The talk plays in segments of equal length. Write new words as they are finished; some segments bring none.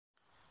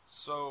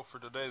So for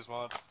today's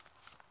mod,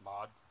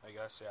 I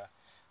guess, yeah.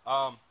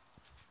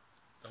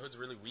 The hood's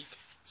really weak,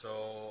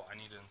 so I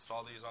need to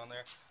install these on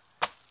there.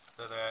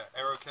 They're the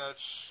Aero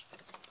catch.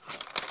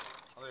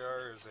 All they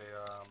are is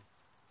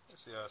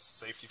a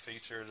safety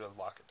feature to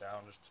lock it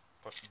down. Just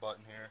push the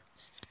button here.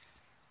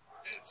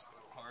 It's a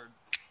little hard.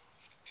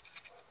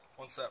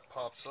 Once that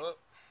pops up,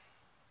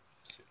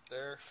 see it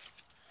there.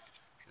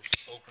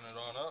 Just open it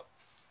on up,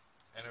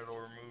 and it'll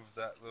remove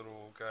that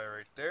little guy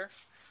right there,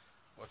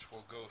 which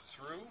will go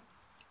through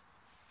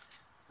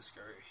this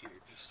guy right here,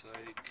 just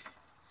like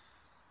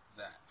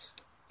that.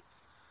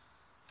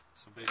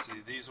 So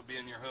basically, these will be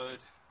in your hood.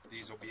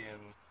 These will be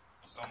in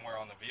somewhere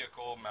on the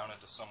vehicle,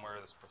 mounted to somewhere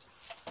that's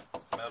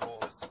metal.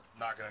 It's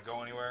not going to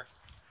go anywhere.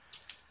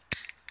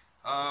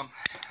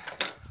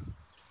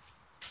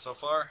 So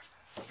far,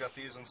 I've got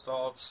these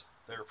installed.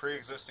 They're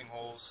pre-existing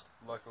holes,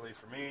 luckily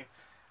for me.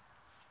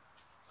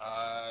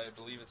 I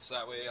believe it's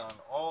that way on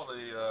all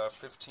the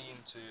 15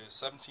 to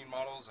 17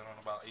 models and on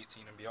about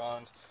 18 and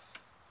beyond.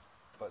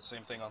 But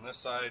same thing on this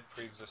side,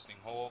 pre-existing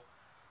hole.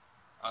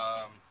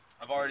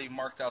 I've already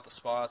marked out the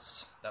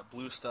spots. That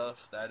blue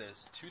stuff, that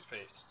is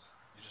toothpaste.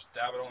 You just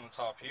dab it on the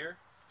top here,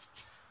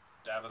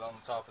 dab it on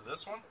the top of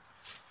this one,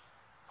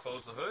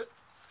 close the hood,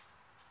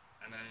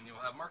 and then you'll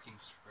have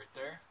markings right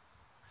there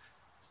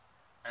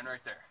and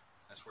right there.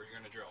 That's where you're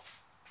going to drill.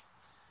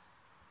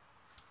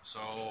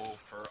 So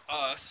for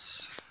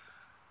us,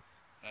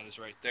 that is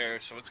right there.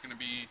 So it's going to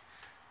be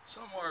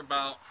somewhere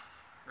about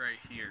right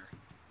here.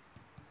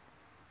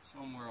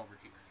 Somewhere over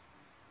here.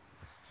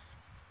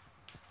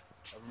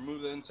 I've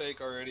removed the intake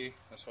already.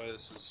 That's why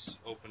this is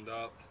opened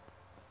up.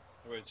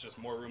 That way it's just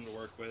more room to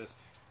work with.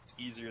 It's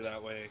easier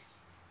that way.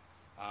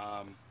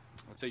 I'll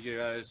take you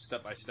guys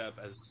step by step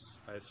as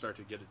I start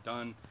to get it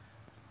done.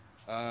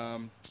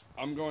 I'm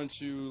going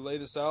to lay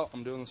this out.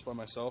 I'm doing this by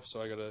myself,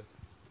 so I'll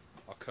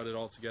cut it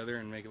all together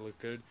and make it look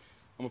good.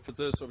 I'm going to put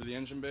this over the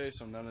engine bay,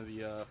 so none of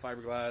the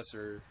fiberglass,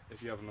 or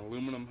if you have an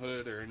aluminum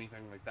hood or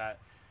anything like that,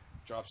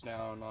 drops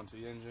down onto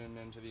the engine,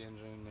 into the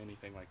engine,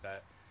 anything like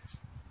that.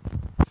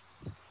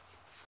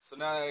 So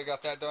now that I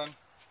got that done,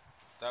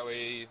 that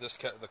way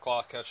the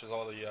cloth catches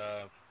all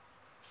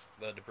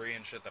the debris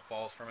and shit that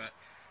falls from it.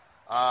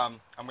 I'm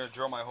going to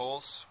drill my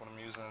holes. What I'm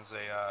using is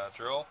a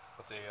drill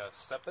with a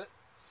step bit.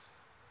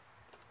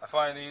 I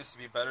find these to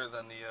be better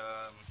than the,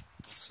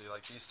 let's see,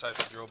 like these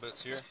types of drill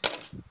bits here.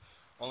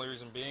 Only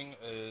reason being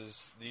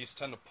is these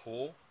tend to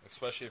pull,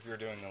 especially if you're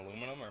doing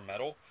aluminum or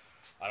metal.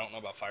 I don't know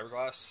about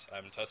fiberglass. I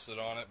haven't tested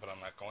on it, but I'm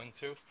not going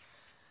to.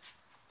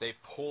 They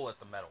pull at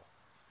the metal.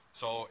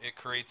 So it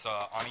creates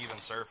an uneven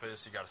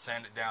surface. You got to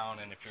sand it down,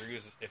 and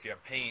if you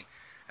have paint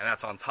and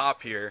that's on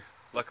top here,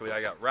 luckily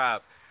I got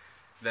wrap,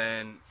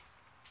 then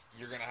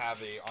you're going to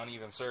have a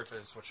uneven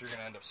surface, which you're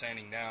going to end up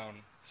sanding down,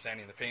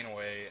 sanding the paint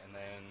away, and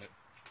then it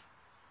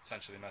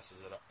essentially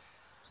messes it up.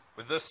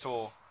 With this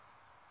tool,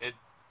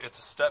 it's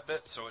a step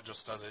bit, so it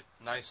just does it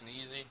nice and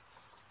easy.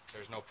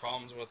 There's no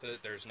problems with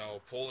it. There's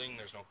no pulling.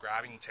 There's no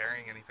grabbing,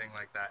 tearing, anything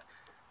like that.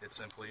 It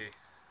simply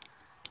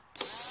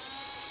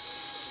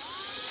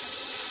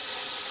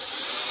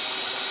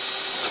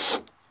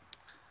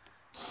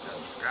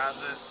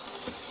grabs it,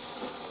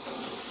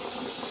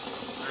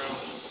 goes through.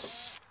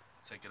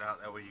 Take it out.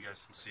 That way you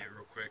guys can see it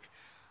real quick.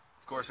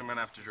 Of course, I'm going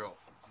to have to drill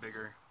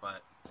bigger,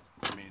 but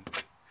I mean,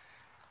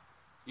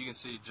 you can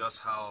see just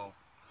how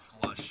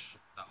flush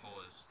that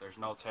hole is. There's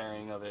no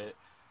tearing of it.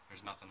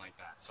 There's nothing like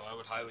that. So I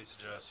would highly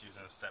suggest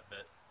using a step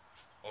bit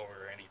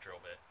over any drill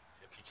bit.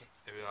 If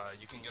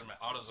you can get them at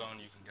AutoZone,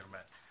 you can get them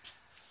at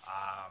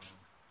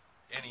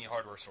any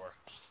hardware store,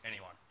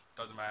 anyone.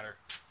 Doesn't matter.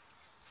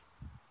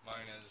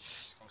 Mine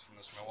comes from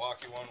this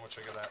Milwaukee one, which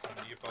I got at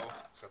Home Depot.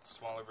 It's got the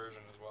smaller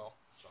version as well.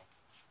 So,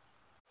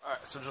 all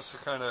right. So just to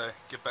kind of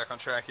get back on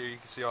track here, you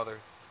can see all the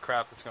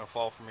crap that's going to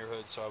fall from your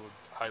hood. So I would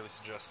highly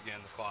suggest again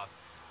the cloth.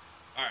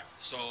 All right.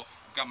 So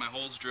I've got my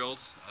holes drilled.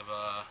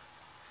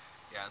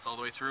 Yeah, it's all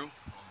the way through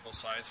on both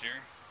sides here.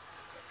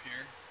 Up here,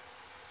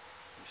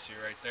 you see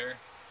right there.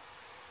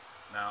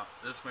 Now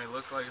this may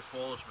look like it's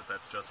polished, but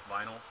that's just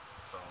vinyl,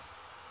 so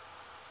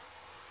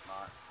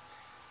not.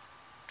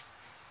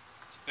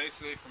 So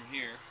basically from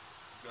here,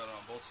 we've got it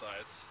on both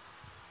sides.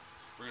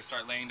 We're going to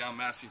start laying down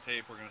masking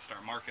tape. We're going to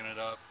start marking it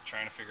up,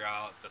 trying to figure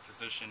out the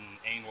position,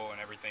 angle, and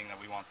everything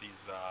that we want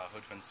these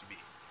hood pins to be.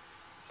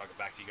 So I'll get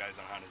back to you guys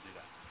on how to do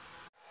that.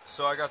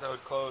 So I got the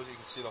hood closed. You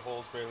can see the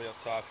holes barely up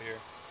top here.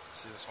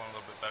 See this one a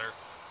little bit better.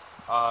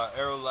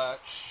 Aero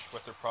latch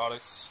with their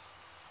products.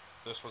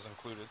 This was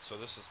included, so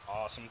this is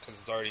awesome because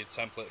it's already a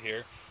template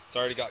here. It's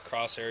already got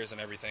crosshairs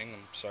and everything.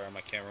 I'm sorry my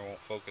camera won't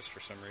focus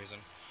for some reason.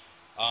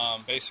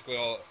 Basically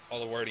all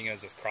the wording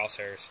is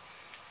crosshairs.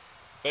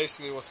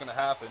 Basically what's going to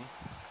happen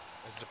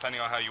is, depending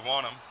on how you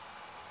want them,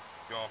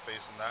 if you want them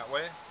facing that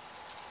way,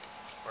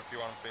 or if you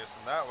want them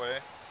facing that way,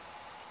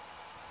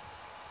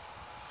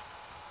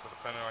 so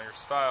depending on your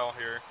style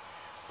here,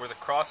 where the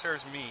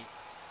crosshairs meet,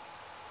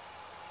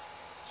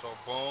 so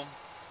boom,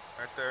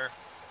 right there,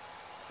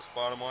 this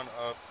bottom one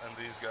up, and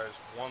these guys,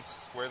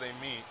 once where they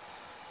meet,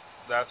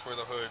 that's where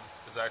the hood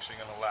is actually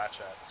going to latch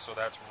at. So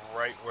that's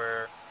right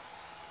where,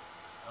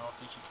 I don't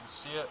think you can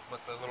see it,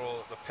 but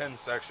the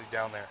pin's actually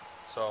down there.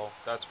 So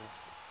that's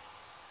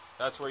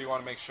where you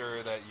want to make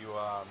sure that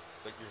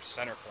that your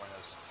center point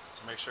is.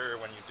 So make sure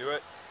when you do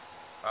it,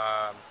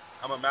 I'm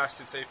going to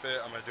masking tape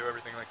it, I'm going to do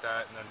everything like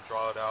that, and then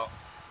draw it out.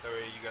 That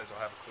way you guys will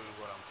have a clue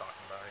what I'm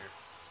talking about here.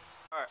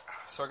 Alright,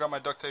 so I got my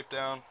duct tape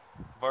down.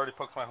 I've already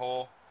poked my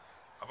hole.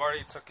 I've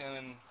already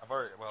taken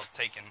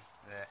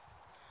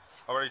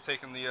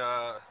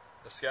the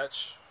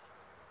sketch.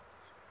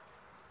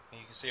 And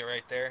you can see it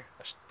right there.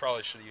 I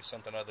probably should have used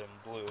something other than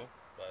blue,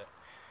 but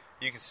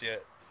you can see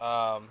it.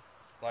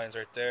 Lines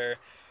right there.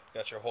 You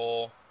got your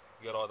hole.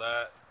 You got all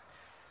that.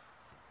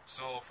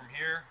 So from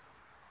here,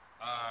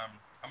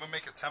 I'm going to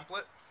make a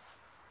template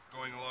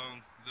going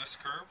along this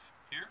curve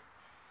here,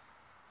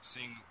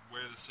 seeing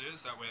where this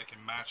is. That way I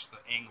can match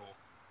the angle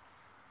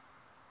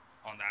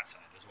on that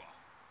side as well.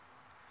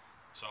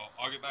 So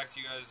I'll get back to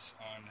you guys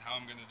on how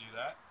I'm going to do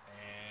that,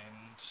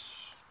 and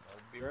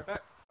I'll be right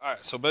back.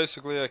 Alright, so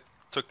basically I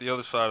took the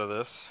other side of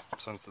this,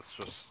 since it's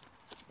just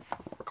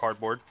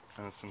cardboard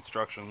and it's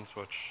instructions,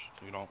 which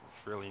you don't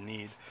really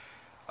need.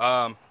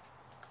 I've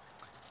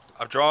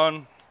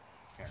drawn,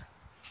 here,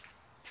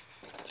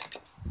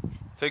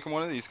 taking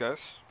one of these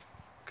guys,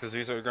 because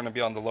these are going to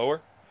be on the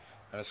lower,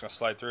 and it's going to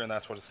slide through, and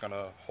that's what it's going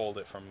to hold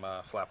it from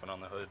flapping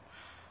on the hood.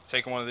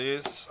 Taking one of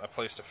these, I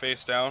placed it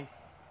face down,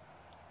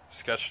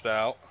 sketched it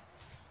out,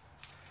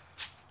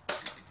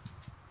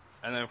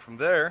 and then from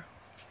there,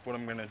 what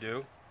I'm going to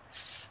do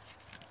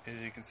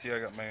is, you can see I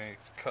got my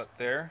cut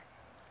there.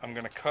 I'm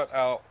going to cut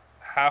out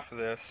half of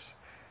this,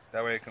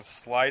 that way I can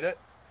slide it,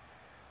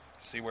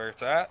 see where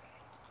it's at,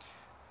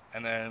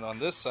 and then on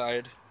this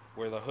side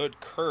where the hood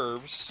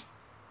curves,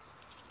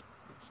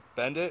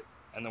 bend it,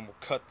 and then we'll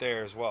cut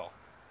there as well.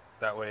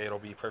 That way it'll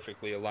be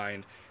perfectly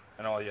aligned,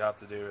 and all you have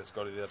to do is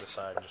go to the other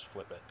side and just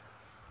flip it.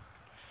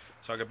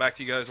 So I'll get back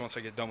to you guys once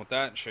I get done with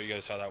that and show you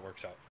guys how that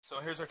works out. So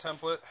here's our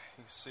template.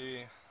 You can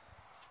see,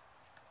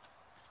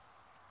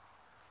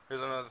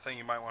 here's another thing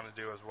you might want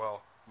to do as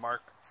well.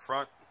 Mark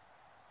front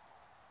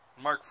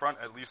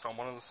at least on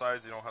one of the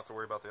sides. You don't have to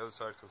worry about the other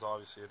side, because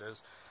obviously it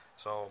is.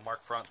 So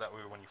mark front, that way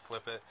when you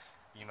flip it,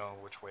 you know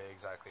which way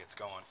exactly it's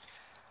going.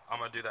 I'm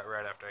going to do that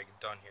right after I get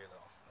done here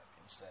though, that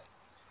being said.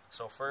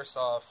 So first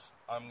off,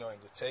 I'm going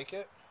to take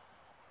it,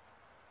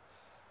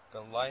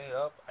 going to line it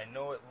up. I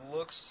know it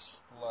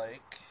looks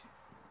like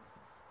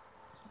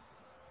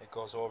it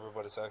goes over,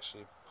 but it's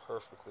actually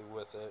perfectly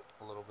with it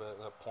a little bit.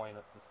 That point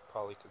it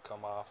probably could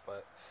come off,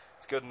 but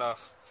it's good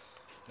enough.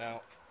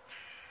 Now,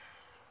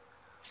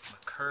 the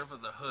curve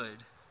of the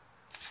hood,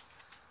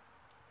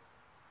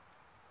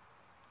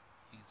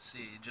 you can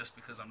see, just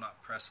because I'm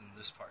not pressing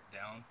this part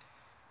down,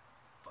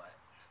 but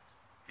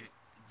it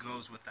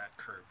goes with that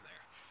curve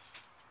there.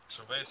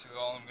 So basically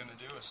all I'm going to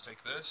do is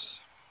take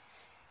this,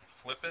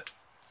 flip it,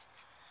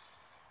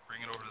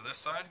 bring it over to this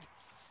side,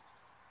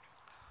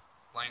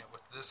 line it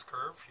with this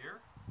curve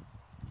here,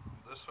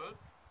 this hood,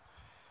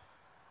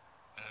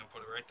 and then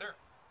put it right there.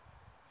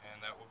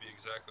 And that will be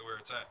exactly where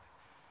it's at.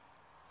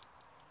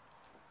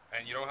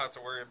 And you don't have to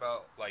worry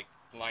about like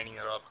lining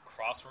it up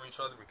across from each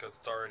other, because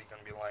it's already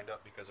going to be lined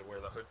up because of where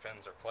the hood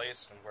pins are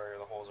placed and where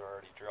the holes are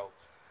already drilled.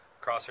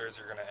 Crosshairs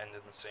are going to end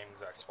in the same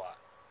exact spot.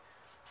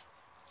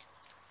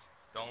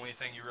 The only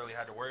thing you really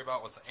had to worry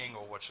about was the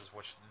angle, which is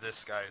what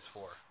this guy is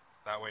for.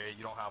 That way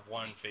you don't have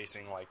one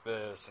facing like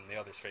this and the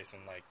other's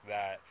facing like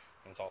that,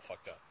 and it's all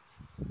fucked up.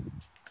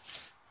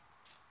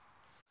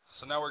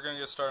 So now we're going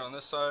to get started on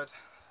this side.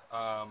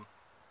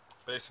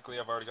 Basically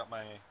I've already got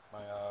my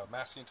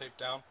masking tape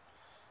down.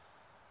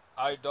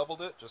 I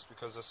doubled it just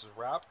because this is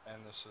wrap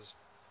and this is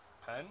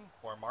pen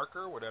or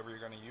marker, whatever you're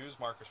going to use.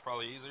 Marker's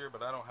probably easier,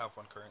 but I don't have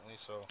one currently,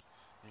 so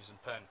I'm using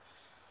pen.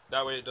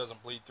 That way it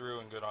doesn't bleed through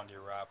and get onto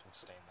your wrap and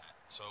stain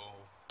that. So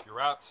if you're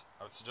wrapped,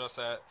 I would suggest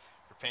that.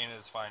 If you're painted,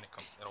 it's fine.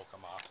 It'll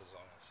come off as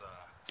long as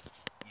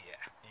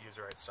you use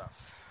the right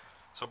stuff.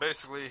 So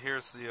basically,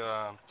 here's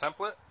the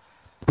template.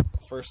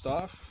 First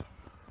off,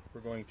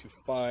 we're going to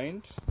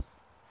find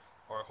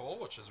our hole,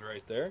 which is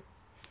right there.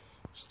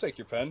 Just take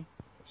your pen,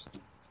 just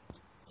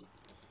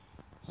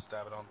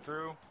stab it on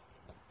through.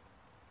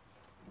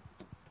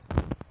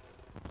 You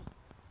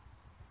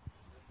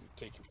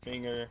take your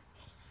finger,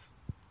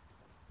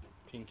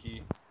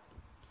 pinky,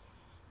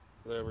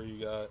 whatever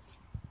you got,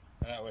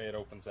 and that way it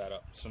opens that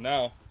up. So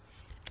now,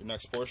 the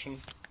next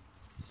portion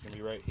is going to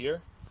be right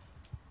here.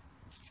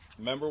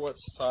 Remember what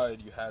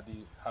side you had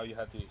how you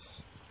had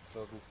these.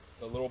 So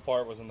the little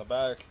part was in the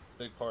back,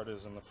 big part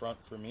is in the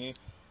front for me.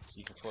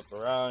 You can flip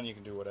around, you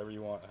can do whatever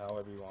you want,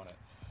 however you want it.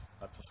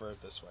 I prefer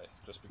it this way,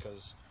 just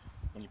because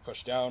when you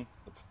push down,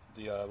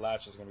 the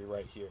latch is going to be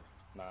right here,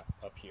 not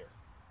up here.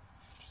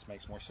 It just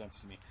makes more sense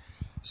to me.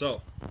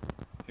 So,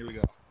 here we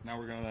go. Now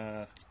we're going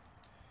to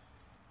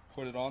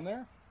put it on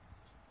there.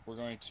 We're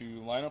going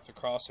to line up the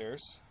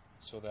crosshairs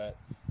so that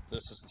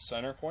this is the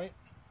center point.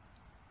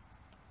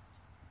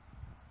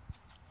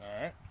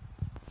 Alright.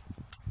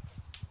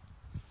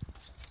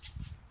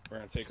 We're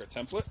going to take our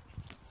template.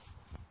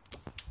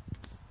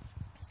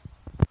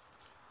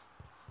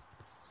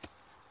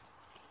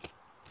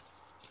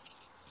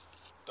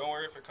 Don't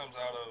worry if it comes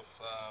out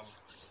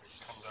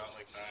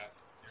like that.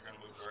 You're gonna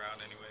move it around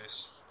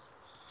anyways.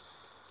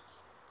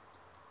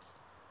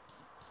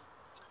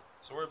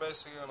 So we're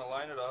basically gonna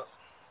line it up.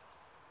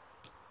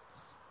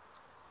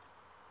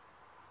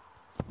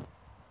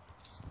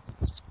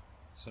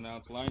 So now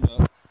it's lined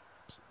up.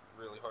 It's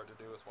really hard to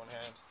do with one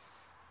hand.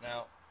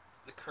 Now,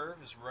 the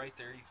curve is right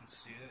there. You can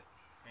see it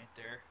right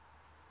there.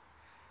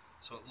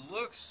 So it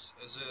looks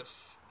as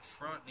if the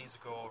front needs to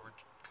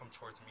come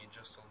towards me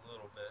just a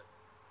little bit.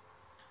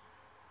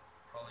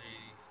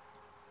 Probably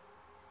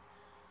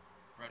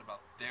right about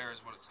there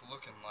is what it's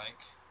looking like.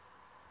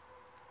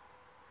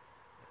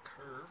 The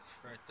curve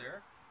right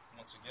there.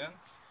 Once again.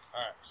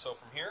 Alright, so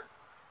from here,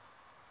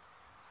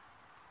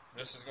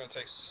 this is going to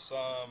take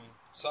some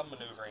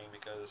maneuvering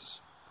because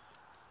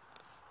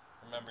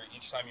remember,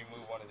 each time you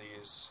move one of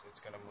these, it's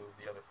going to move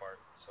the other part.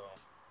 So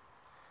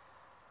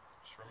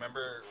just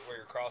remember where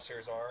your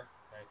crosshairs are,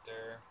 right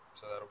there.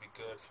 So that'll be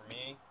good for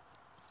me.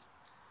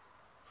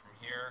 From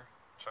here,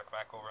 check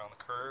back over on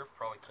the curve.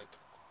 Probably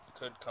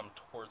could come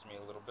towards me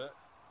a little bit.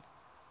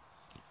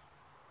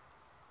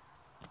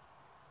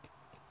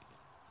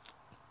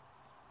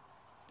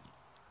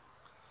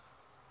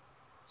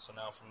 So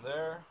now from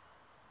there,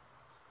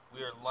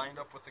 we are lined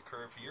up with the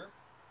curve here.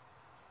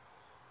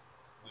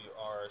 We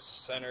are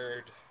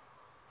centered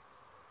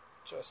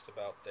just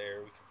about there.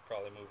 We could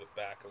probably move it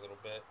back a little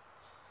bit.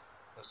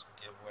 This will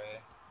give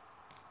way.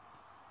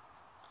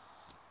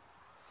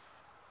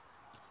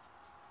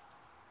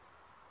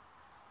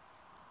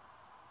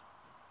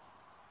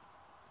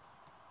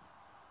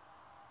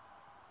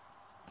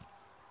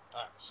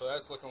 Alright, so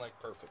that's looking like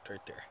perfect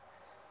right there.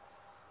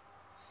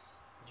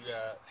 You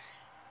got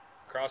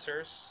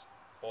crosshairs,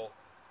 well,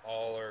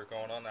 all are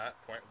going on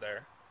that point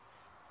there.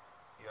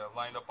 You got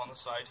lined up on the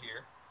side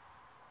here.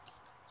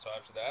 So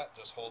after that,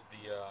 just hold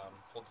the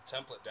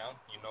template down.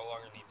 You no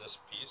longer need this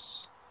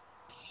piece.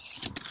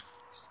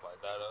 Slide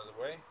that out of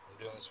the way. I'm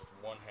doing this with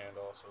one hand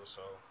also,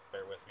 so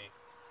bear with me.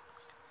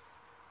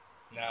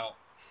 Now,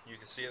 you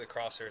can see the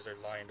crosshairs are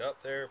lined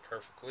up there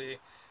perfectly.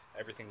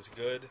 Everything's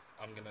good.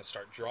 I'm going to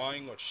start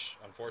drawing, which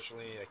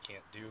unfortunately I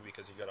can't do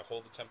because you got to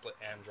hold the template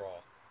and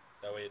draw.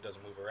 That way it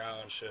doesn't move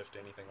around, shift,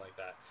 anything like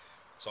that.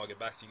 So I'll get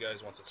back to you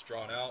guys once it's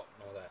drawn out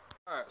and all that.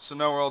 Alright, so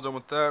now we're all done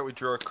with that. We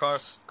drew our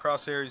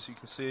crosshairs, you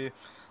can see.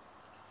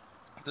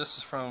 This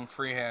is from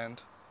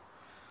freehand.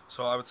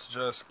 So I would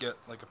suggest get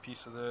like a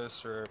piece of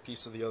this or a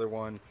piece of the other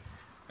one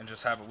and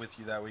just have it with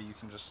you. That way you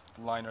can just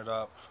line it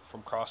up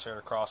from crosshair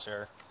to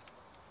crosshair.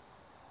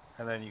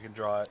 And then you can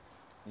draw it.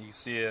 You can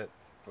see it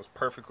goes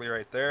perfectly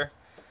right there.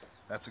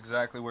 That's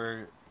exactly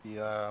where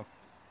the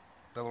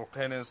little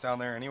pin is down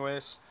there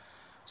anyways.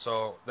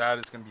 So that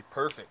is going to be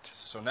perfect.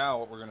 So now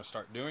what we're going to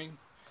start doing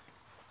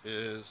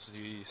is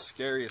the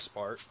scariest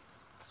part.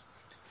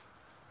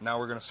 Now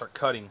we're going to start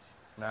cutting.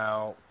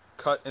 Now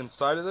cut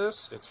inside of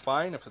this, it's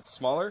fine if it's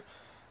smaller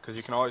because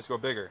you can always go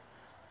bigger.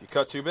 If you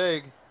cut too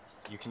big,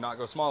 you cannot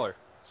go smaller.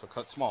 So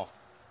cut small.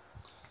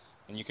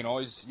 And you can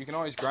always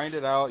grind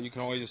it out. You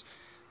can always,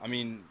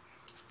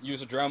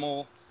 use a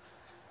Dremel.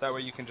 That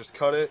way you can just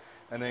cut it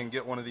and then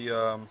get one of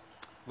the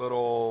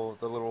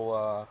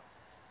little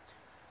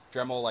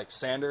Dremel like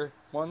sander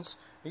ones.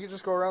 You can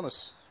just go around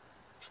this.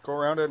 Just go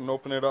around it and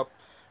open it up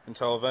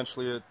until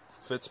eventually it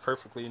fits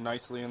perfectly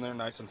nicely in there,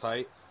 nice and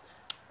tight.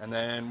 And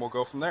then we'll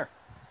go from there.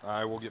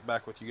 I will get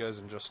back with you guys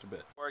in just a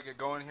bit. Before I get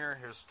going here,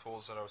 here's the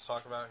tools that I was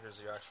talking about. Here's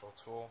the actual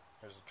tool.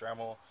 Here's the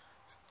Dremel.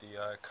 It's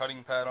the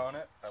cutting pad on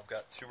it. I've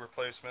got 2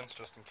 replacements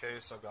just in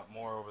case. I've got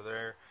more over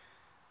there.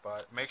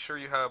 But make sure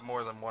you have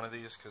more than one of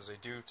these because they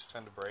do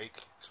tend to break,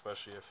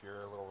 especially if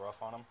you're a little rough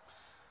on them.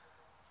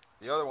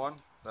 The other one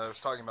that I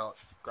was talking about,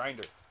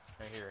 grinder,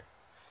 right here.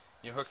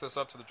 You hook this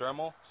up to the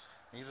Dremel,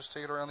 and you just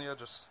take it around the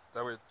edges.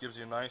 That way it gives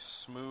you a nice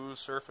smooth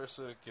surface,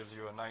 it gives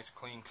you a nice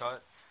clean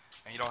cut,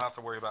 and you don't have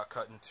to worry about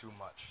cutting too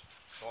much.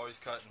 Always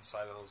cut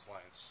inside of those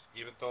lines.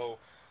 Even though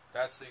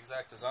that's the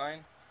exact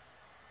design,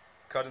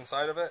 cut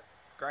inside of it,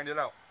 grind it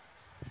out.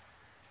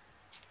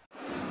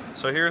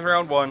 So here's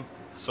round 1.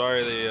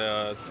 Sorry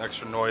the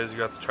extra noise, you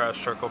got the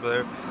trash truck over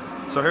there.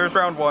 So here's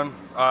round 1.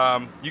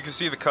 You can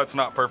see the cut's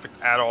not perfect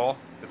at all.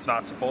 It's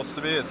not supposed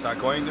to be, it's not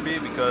going to be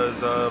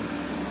because of,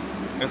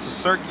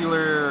 it's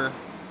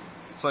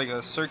like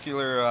a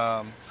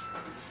circular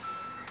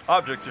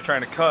object you're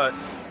trying to cut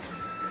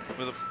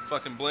with a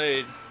fucking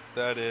blade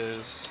that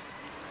is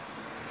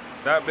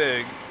that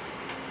big,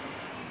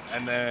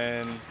 and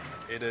then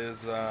it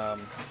is,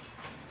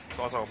 it's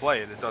also a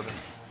blade, it doesn't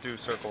do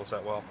circles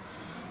that well.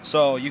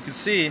 So you can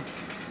see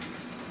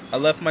I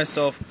left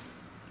myself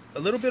a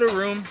little bit of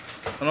room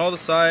on all the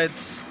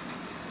sides.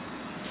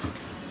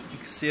 You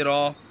can see it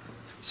all.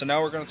 So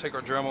now we're going to take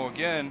our Dremel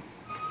again,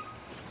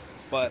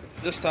 but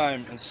this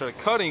time instead of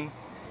cutting,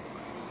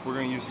 we're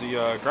going to use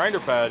the grinder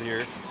pad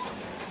here,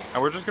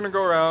 and we're just going to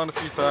go around a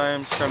few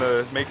times, kind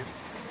of make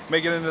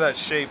it into that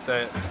shape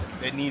that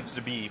it needs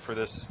to be for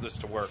this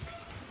to work.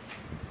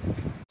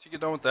 Once you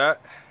get done with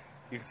that,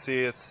 you can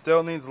see it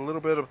still needs a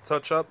little bit of a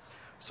touch up.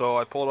 So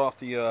I pulled off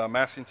the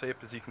masking tape,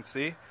 as you can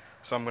see.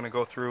 so I'm going to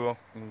go through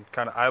and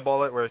kind of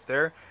eyeball it right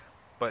there.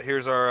 But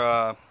here's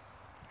our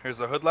here's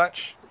the hood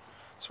latch.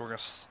 So we're going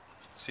to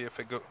see if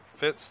it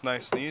fits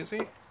nice and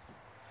easy.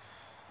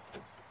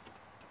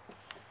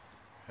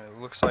 It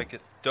looks like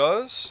it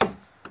does.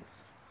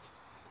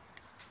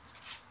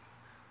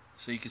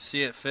 So you can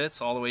see it fits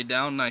all the way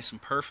down nice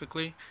and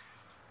perfectly.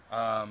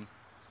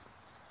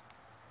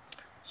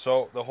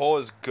 So the hole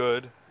is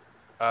good.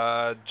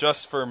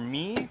 Just for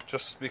me,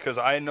 just because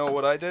I know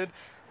what I did,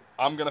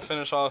 I'm going to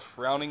finish off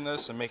rounding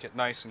this and make it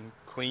nice and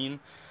clean.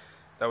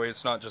 That way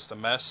it's not just a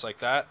mess like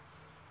that.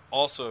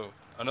 Also,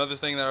 another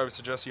thing that I would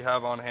suggest you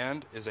have on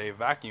hand is a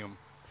vacuum.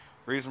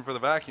 Reason for the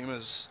vacuum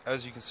is,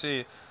 as you can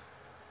see,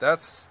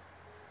 that's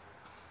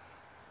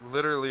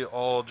literally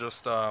all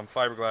just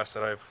fiberglass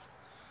that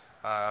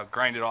I've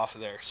grinded off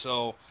of there.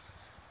 So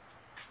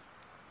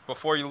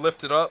before you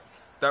lift it up,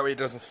 that way it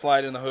doesn't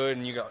slide in the hood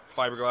and you got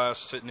fiberglass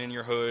sitting in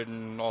your hood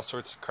and all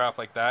sorts of crap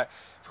like that.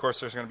 Of course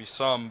there's going to be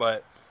some,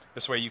 but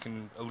this way you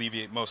can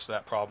alleviate most of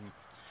that problem,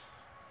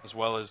 as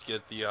well as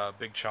get the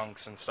big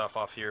chunks and stuff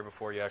off here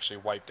before you actually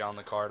wipe down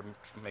the car to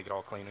make it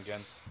all clean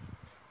again.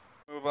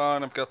 Move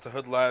on. I've got the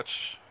hood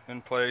latch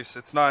in place.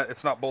 It's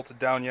not bolted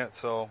down yet,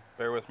 so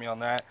bear with me on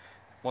that.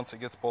 Once it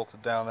gets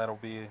bolted down, that'll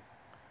be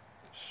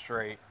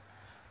straight.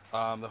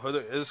 The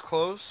hood is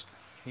closed.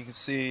 You can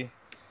see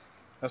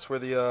that's where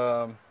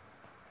the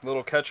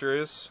little catcher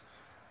is.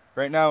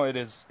 Right now it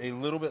is a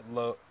little bit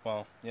low.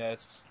 Well, yeah,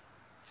 it's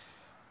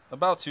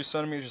about 2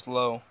 centimeters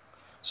low.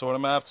 So what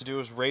I'm gonna have to do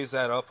is raise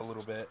that up a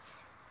little bit,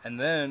 and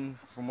then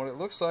from what it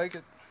looks like,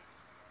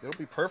 it'll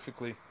be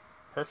perfect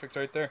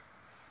right there.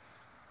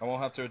 I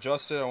won't have to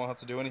adjust it. I won't have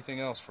to do anything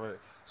else for it.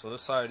 So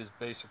this side is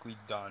basically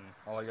done.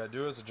 All I gotta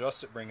do is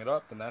adjust it, bring it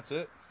up, and that's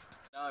it.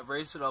 Now I've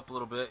raised it up a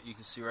little bit. You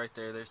can see right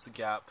there, there's the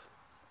gap.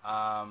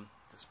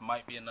 This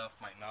might be enough,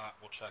 might not.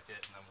 We'll check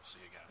it and then we'll see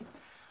again.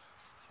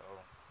 So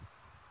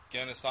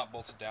again, it's not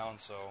bolted down,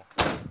 so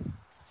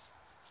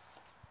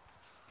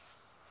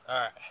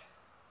alright.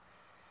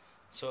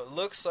 So it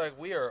looks like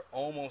we are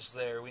almost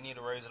there. We need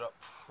to raise it up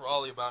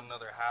probably about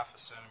another ½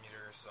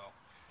 centimeter or so,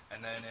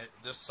 and then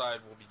this side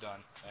will be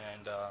done.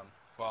 And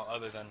well,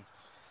 other than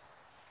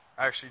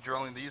actually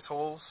drilling these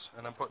holes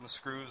and then putting the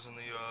screws in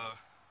the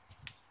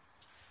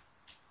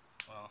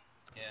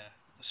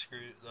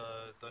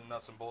the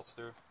nuts and bolts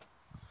through.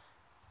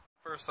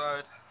 First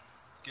side,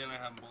 again, I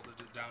haven't bolted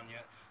it down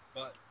yet,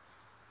 but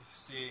you can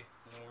see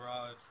the little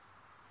rod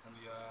and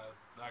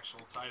the actual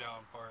tie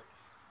down part,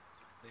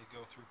 they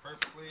go through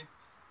perfectly.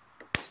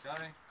 This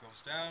guy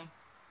goes down,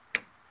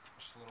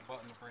 push the little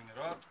button to bring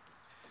it up.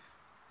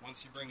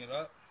 Once you bring it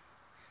up,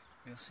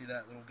 you'll see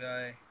that little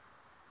guy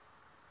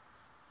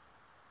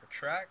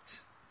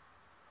retract,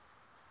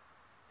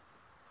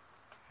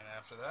 and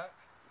after that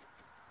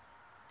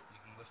you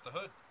can lift the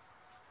hood.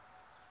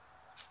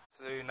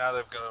 See, now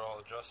they've got it all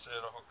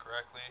adjusted all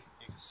correctly.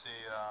 You can see,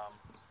 I'll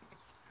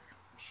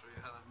show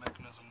you how that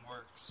mechanism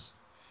works.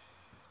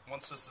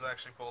 Once this is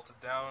actually bolted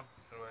down,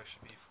 it'll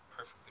actually be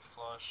perfectly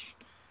flush.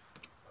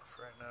 But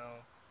for right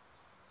now,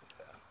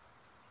 yeah.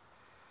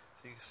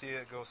 So you can see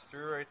it goes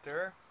through right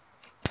there.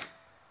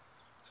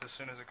 So as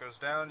soon as it goes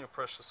down, you'll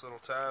press this little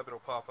tab, it'll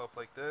pop up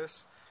like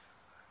this.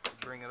 You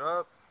bring it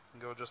up,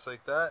 and go just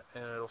like that,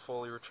 and it'll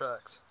fully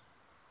retract.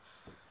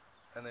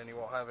 And then you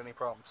won't have any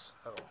problems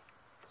at all.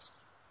 Just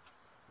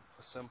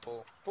a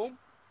simple boom.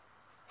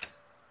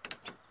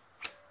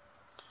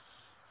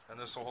 And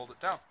this will hold it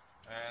down.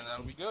 And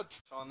that'll be good.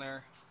 So on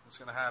there, what's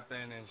going to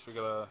happen is we're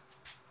going to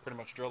pretty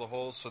much drill the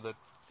holes so that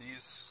the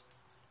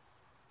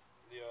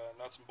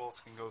nuts and bolts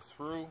can go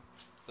through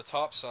the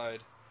top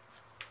side,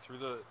 through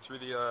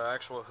the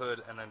actual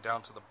hood, and then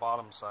down to the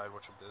bottom side,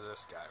 which will be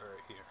this guy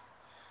right here.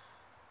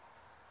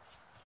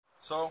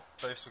 So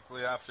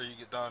basically, after you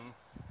get done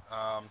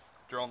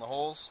drilling the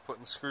holes,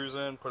 putting the screws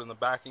in, putting the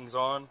backings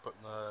on,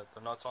 putting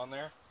the nuts on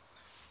there,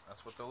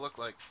 that's what they'll look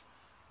like.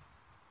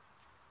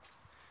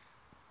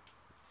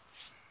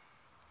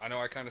 I know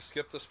I kind of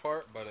skipped this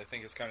part, but I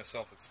think it's kind of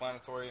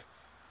self-explanatory.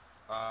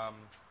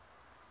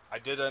 I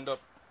did end up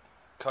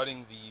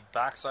cutting the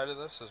back side of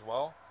this as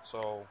well,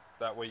 so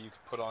that way you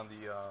could put on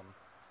the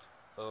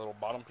little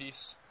bottom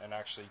piece and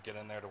actually get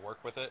in there to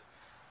work with it.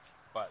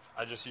 But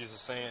I just use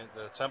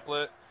the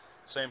template,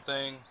 same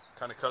thing,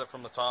 kind of cut it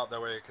from the top,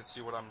 that way I could see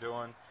what I'm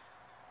doing,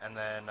 and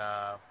then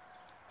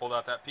pulled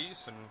out that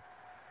piece, and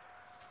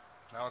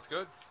now it's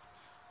good.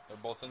 They're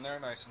both in there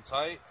nice and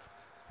tight.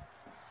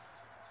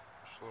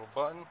 Push the little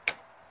button,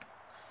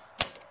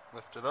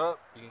 lift it up,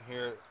 you can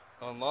hear it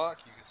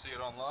unlock, you can see it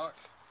unlock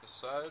this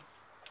side.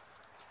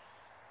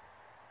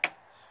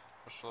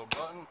 Push the little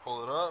button,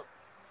 pull it up,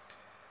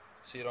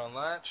 see it on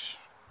latch.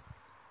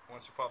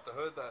 Once you pop the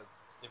hood, that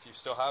if you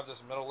still have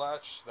this middle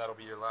latch, that'll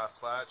be your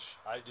last latch.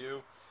 I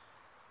do.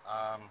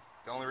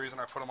 The only reason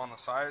I put them on the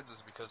sides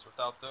is because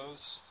without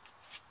those,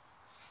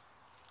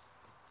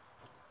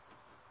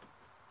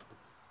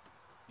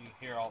 you can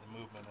hear all the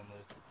movement in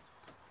the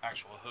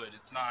actual hood.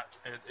 It's not.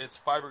 It's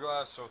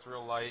fiberglass, so it's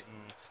real light,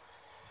 and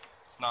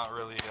it's not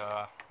really.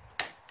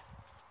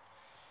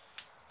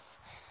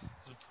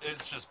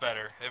 it's just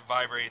better. It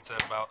vibrates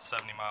at about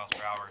 70 miles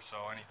per hour, so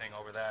anything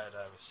over that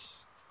I was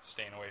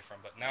staying away from.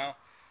 But now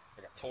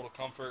I got total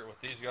comfort with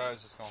these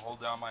guys. It's going to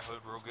hold down my hood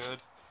real good,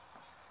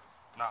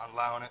 not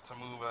allowing it to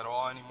move at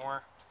all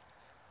anymore.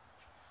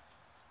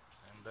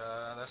 And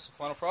that's the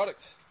final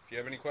product. If you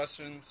have any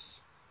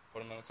questions,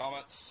 put them in the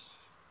comments.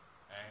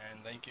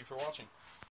 And thank you for watching.